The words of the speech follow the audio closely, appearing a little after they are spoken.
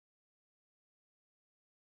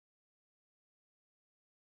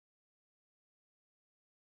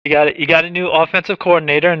You got a new offensive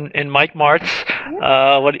coordinator in Mike Martz.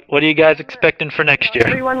 What are you guys expecting for next year?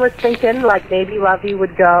 Everyone was thinking like maybe Lovey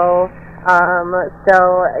would go. So I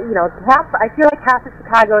feel like half of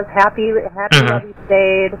Chicago is happy Lovey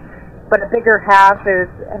stayed, but a bigger half is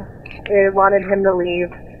wanted him to leave.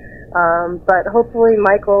 But hopefully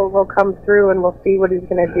Michael will come through and we'll see what he's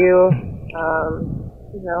going to do.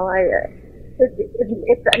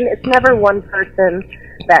 It's never one person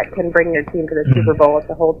that can bring your team to the Super Bowl. It's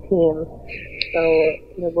a whole team. So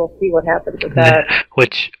we'll see what happens with that.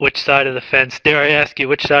 Which side of the fence? Dare I ask you,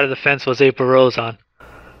 which side of the fence was April Rose on?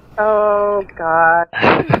 Oh God!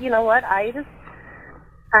 You know what? I'm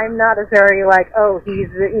not a very he's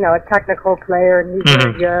a technical player and he's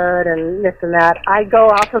very good and this and that. I go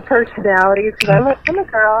off of personalities because I'm a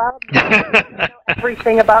girl. I know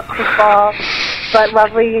everything about football. But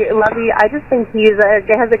Lovey, I just think he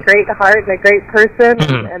has a great heart and a great person,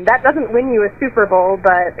 and that doesn't win you a Super Bowl.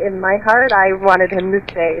 But in my heart, I wanted him to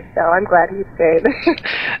stay, so I'm glad he stayed.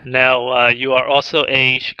 Now, you are also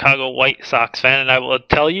a Chicago White Sox fan, and I will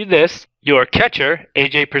tell you this. Your catcher,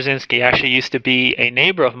 A.J. Przinsky, actually used to be a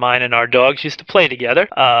neighbor of mine, and our dogs used to play together.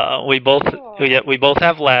 We both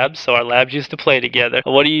have labs, so our labs used to play together.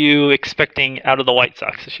 What are you expecting out of the White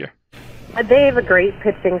Sox this year? They have a great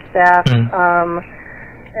pitching staff.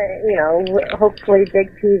 Hopefully Big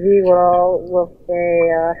TV will stay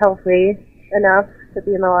healthy enough to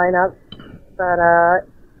be in the lineup. But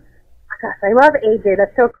gosh, I love AJ.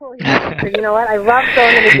 That's so cool. You know what? I love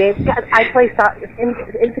going to the games. I play in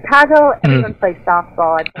Chicago. Everyone plays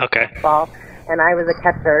softball. I play softball, and I was a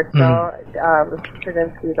catcher. So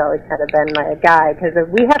Krasinski's always kind of been my guy because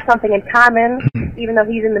we have something in common. Even though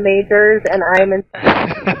he's in the majors and I'm in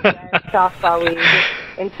softball league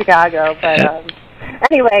in Chicago, but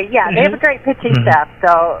anyway, yeah, they have a great pitching staff,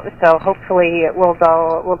 so hopefully we'll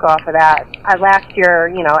go off of that. Last year,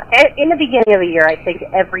 in the beginning of the year, I think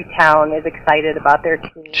every town is excited about their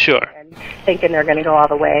team, and thinking they're going to go all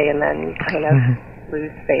the way, and then kind of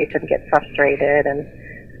lose faith and get frustrated, and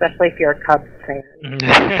especially if you're a Cubs fan.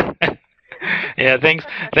 Yeah, things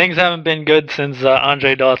haven't been good since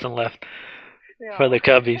Andre Dawson left. For the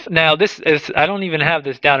Cubbies. Now, I don't even have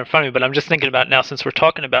this down in front of me, but I'm just thinking about it now since we're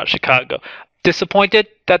talking about Chicago. Disappointed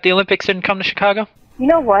that the Olympics didn't come to Chicago? You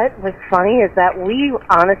know what was funny is that we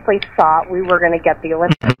honestly thought we were going to get the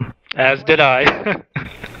Olympics. As did I.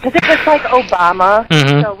 Because it was like Obama,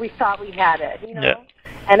 so we thought we had it, Yeah.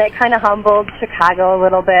 And it kind of humbled Chicago a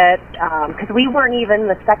little bit, because we weren't even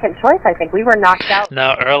the second choice, I think. We were knocked out.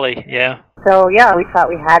 No, early, yeah. So, yeah, we thought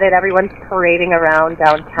we had it. Everyone's parading around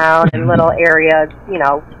downtown in little areas,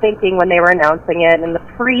 thinking when they were announcing it in the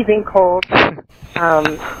freezing cold.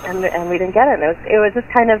 And we didn't get it. It was just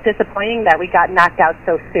kind of disappointing that we got knocked out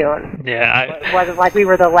so soon. Yeah. It wasn't like we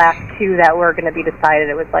were the last two that were going to be decided.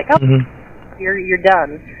 It was like, you're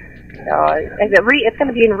done. So, it's going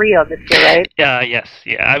to be in Rio this year, right? Yes.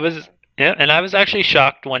 Yeah, and I was actually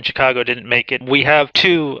shocked when Chicago didn't make it. We have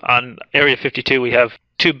on Area 52, we have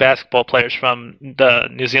two basketball players from the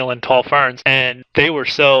New Zealand Tall Ferns, and they were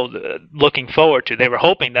so looking forward to. They were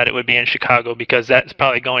hoping that it would be in Chicago because that's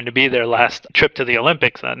probably going to be their last trip to the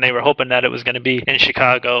Olympics, and they were hoping that it was going to be in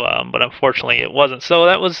Chicago, but unfortunately it wasn't. So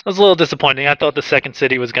that was a little disappointing. I thought the second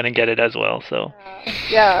city was going to get it as well. So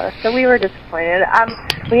yeah, so we were disappointed.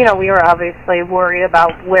 We were obviously worried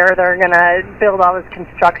about where they're going to build all this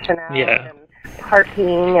construction out. Yeah. And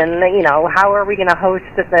parking and how are we going to host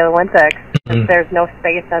the Olympics since there's no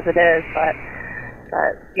space as it is, but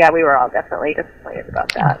yeah, we were all definitely disappointed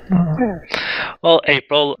about that. Well,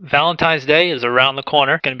 April, Valentine's Day is around the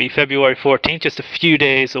corner. It's going to be February 14th, just a few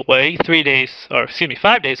days away, 5 days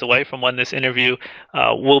away from when this interview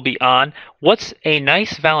will be on. What's a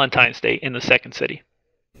nice Valentine's Day in the Second City?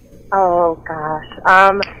 Oh, gosh.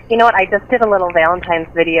 You know what? I just did a little Valentine's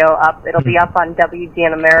video up. It'll be up on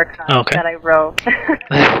WGN America that I wrote.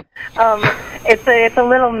 It's a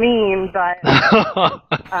little mean, but...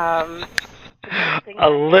 a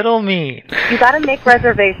little mean. You got to make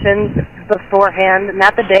reservations beforehand,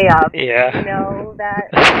 not the day of. Yeah. You know that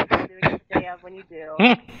you're doing it the day of when you do.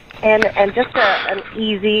 And just an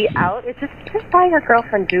easy out. It's just buy your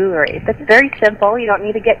girlfriend jewelry. It's very simple. You don't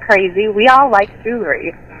need to get crazy. We all like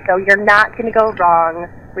jewelry. So you're not going to go wrong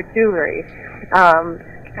with jewelry.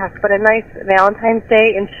 Gosh, but a nice Valentine's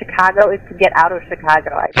Day in Chicago is to get out of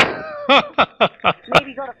Chicago.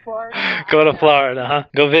 Maybe go to Florida. Go to Florida, huh?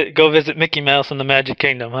 Go visit Mickey Mouse in the Magic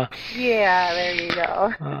Kingdom, huh? Yeah, there you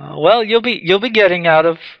go. Well, you'll be getting out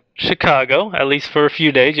of Chicago, at least for a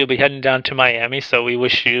few days. You'll be heading down to Miami, so we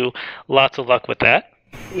wish you lots of luck with that.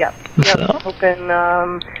 Yep. Hoping,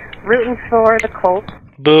 rooting for the Colts.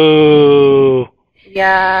 Boo.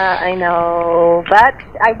 Yeah, I know. But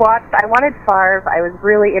I wanted Favre. I was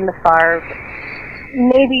really into Favre.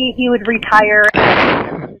 Maybe he would retire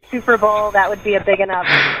at the Super Bowl. That would be a big enough,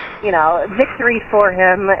 victory for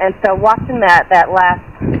him. And so watching that last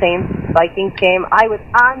Saints-Vikings game, I was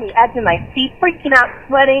on the edge of my seat, freaking out,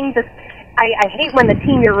 sweating. I hate when the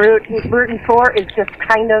team you're rooting for is just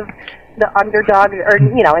kind of the underdog, or,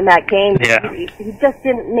 in that game. Yeah. He just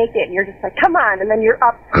didn't make it, and you're just like, come on, and then you're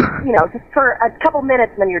up, just for a couple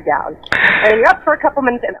minutes, and then you're down. And then you're up for a couple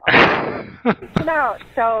minutes, and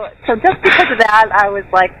So just because of that, I was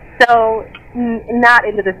like, so not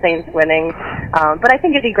into the Saints winning. But I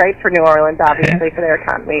think it'd be great for New Orleans, obviously, for their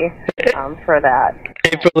economy, for that.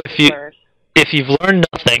 April, if you've learned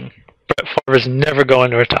nothing, Brett Favre is never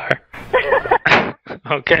going to retire.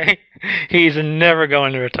 Okay? He's never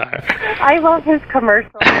going to retire. I love his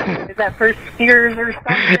commercial. Is that for Sears or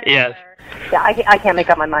something? Yes. Yeah, I can't make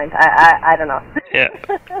up my mind. I don't know. Yeah.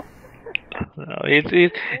 No,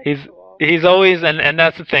 he's always, and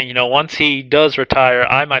that's the thing, once he does retire,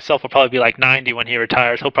 I myself will probably be like 90 when he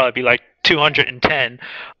retires. He'll probably be like 210,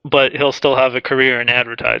 but he'll still have a career in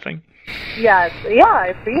advertising. Yes,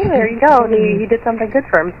 yeah, see, there you go. He did something good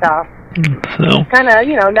for himself. So. Kind of,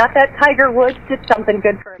 not that Tiger Woods did something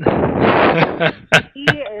good for himself. He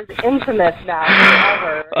is infamous now,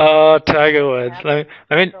 forever. Oh, Tiger Woods. Let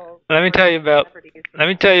me tell you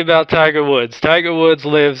about Tiger Woods. Tiger Woods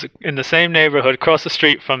lives in the same neighborhood across the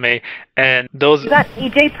street from me, and those. You got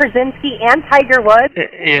E.J. Przinsky and Tiger Woods.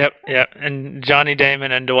 Yep, and Johnny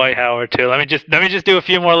Damon and Dwight Howard too. Let me just do a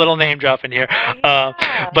few more little name dropping here. Yeah.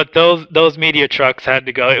 But those media trucks had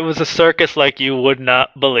to go. It was a circus like you would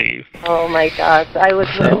not believe. Oh my gosh, I'm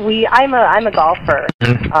a golfer,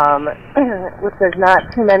 which there's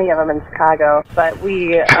not too many of them in Chicago, but I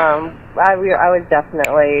was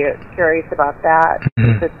definitely curious about that.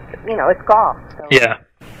 It's golf. So Yeah.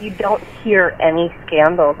 You don't hear any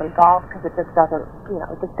scandals in golf because it just doesn't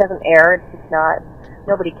air. It's just not.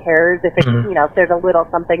 Nobody cares if it's if there's a little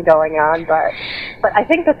something going on. But I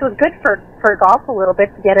think this was good for golf a little bit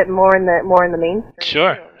to get it more in the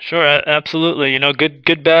mainstream. Sure, absolutely.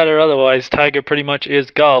 Good, bad, or otherwise, Tiger pretty much is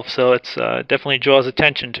golf, so it's definitely draws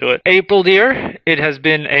attention to it. April, dear, it has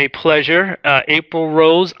been a pleasure.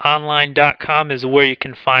 AprilRoseOnline.com is where you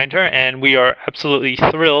can find her, and we are absolutely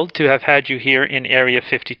thrilled to have had you here in Area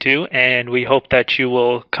 52, and we hope that you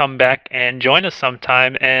will come back and join us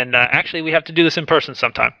sometime. And actually, we have to do this in person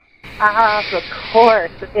sometime. Of course,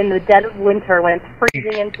 in the dead of winter when it's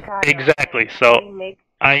freezing in Chicago. Exactly. So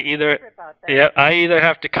I either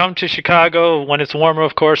have to come to Chicago when it's warmer,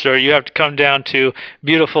 of course, or you have to come down to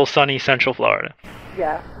beautiful, sunny Central Florida.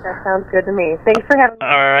 Yeah, that sounds good to me. Thanks for having me.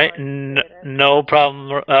 All right, no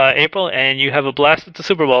problem, April, and you have a blast at the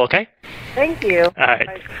Super Bowl, okay? Thank you. All right.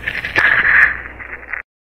 Bye.